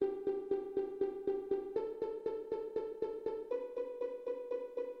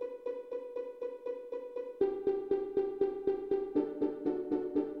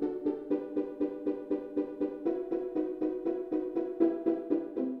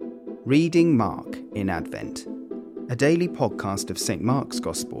Reading Mark in Advent, a daily podcast of St. Mark's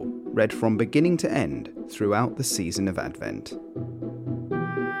Gospel, read from beginning to end throughout the season of Advent.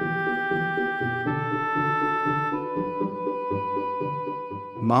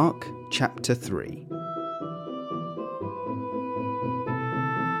 Mark chapter 3.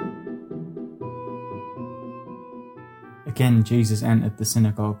 Again Jesus entered the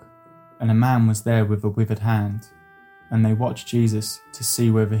synagogue, and a man was there with a withered hand. And they watched Jesus to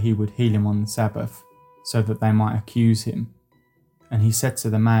see whether he would heal him on the Sabbath, so that they might accuse him. And he said to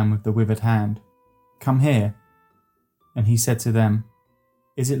the man with the withered hand, "Come here." And he said to them,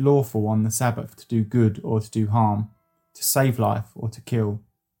 "Is it lawful on the Sabbath to do good or to do harm, to save life or to kill?"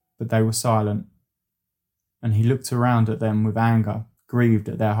 But they were silent. And he looked around at them with anger, grieved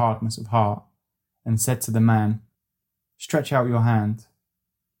at their hardness of heart, and said to the man, "Stretch out your hand."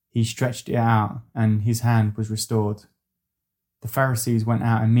 He stretched it out, and his hand was restored. The Pharisees went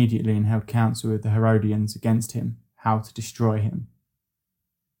out immediately and held counsel with the Herodians against him, how to destroy him.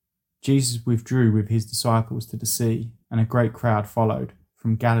 Jesus withdrew with his disciples to the sea, and a great crowd followed,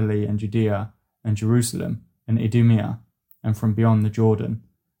 from Galilee and Judea and Jerusalem and Idumea, and from beyond the Jordan,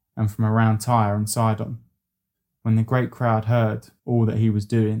 and from around Tyre and Sidon. When the great crowd heard all that he was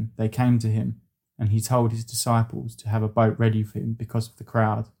doing, they came to him, and he told his disciples to have a boat ready for him because of the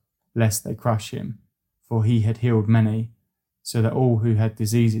crowd, lest they crush him, for he had healed many, so that all who had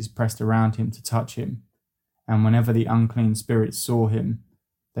diseases pressed around him to touch him. And whenever the unclean spirits saw him,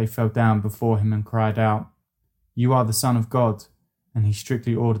 they fell down before him and cried out, "You are the Son of God." And he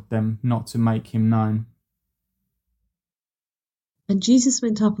strictly ordered them not to make him known. And Jesus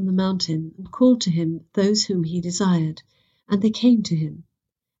went up on the mountain and called to him those whom he desired, and they came to him.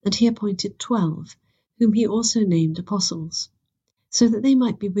 And he appointed 12, whom he also named apostles, so that they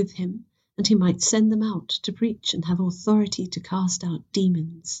might be with him, and he might send them out to preach and have authority to cast out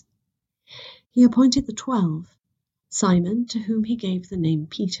demons. He appointed the 12, Simon, to whom he gave the name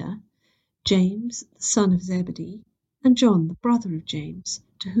Peter, James, the son of Zebedee, and John, the brother of James,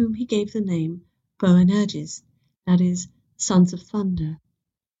 to whom he gave the name Boanerges, that is, sons of thunder,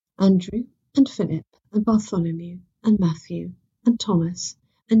 Andrew, and Philip, and Bartholomew, and Matthew, and Thomas,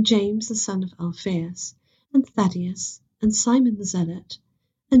 and James, the son of Alphaeus, and Thaddeus, and Simon the Zealot,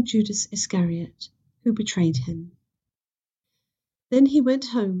 and Judas Iscariot, who betrayed him. Then he went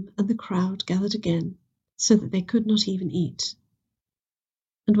home, and the crowd gathered again, so that they could not even eat.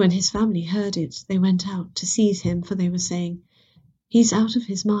 And when his family heard it, they went out to seize him, for they were saying, "He's out of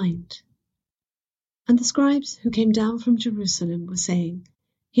his mind." And the scribes who came down from Jerusalem were saying,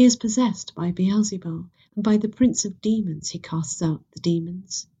 "He is possessed by Beelzebul, and by the prince of demons he casts out the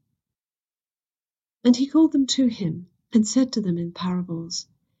demons." And he called them to him, and said to them in parables,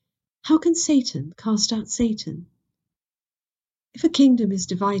 "How can Satan cast out Satan? If a kingdom is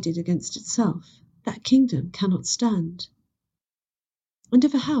divided against itself, that kingdom cannot stand. And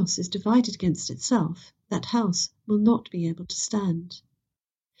if a house is divided against itself, that house will not be able to stand.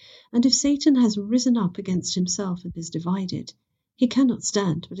 And if Satan has risen up against himself and is divided, he cannot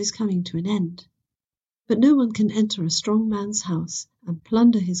stand, but is coming to an end. But no one can enter a strong man's house and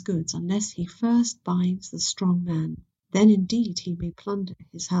plunder his goods unless he first binds the strong man. Then indeed he may plunder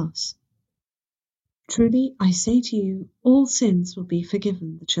his house. Truly, I say to you, all sins will be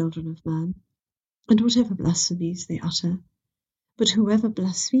forgiven the children of man, and whatever blasphemies they utter. But whoever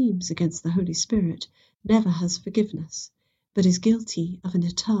blasphemes against the Holy Spirit never has forgiveness, but is guilty of an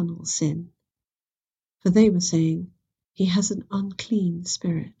eternal sin." For they were saying, "He has an unclean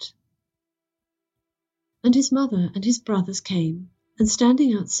spirit." And his mother and his brothers came, and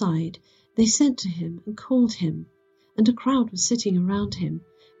standing outside, they sent to him and called him. And a crowd was sitting around him,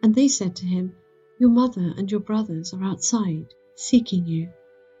 and they said to him, "Your mother and your brothers are outside, seeking you."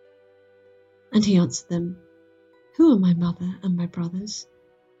 And he answered them, "Who are my mother and my brothers?"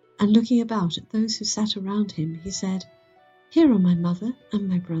 And looking about at those who sat around him, he said, "Here are my mother and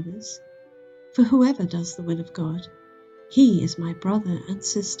my brothers. For whoever does the will of God, he is my brother and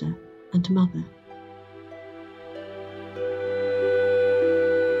sister and mother."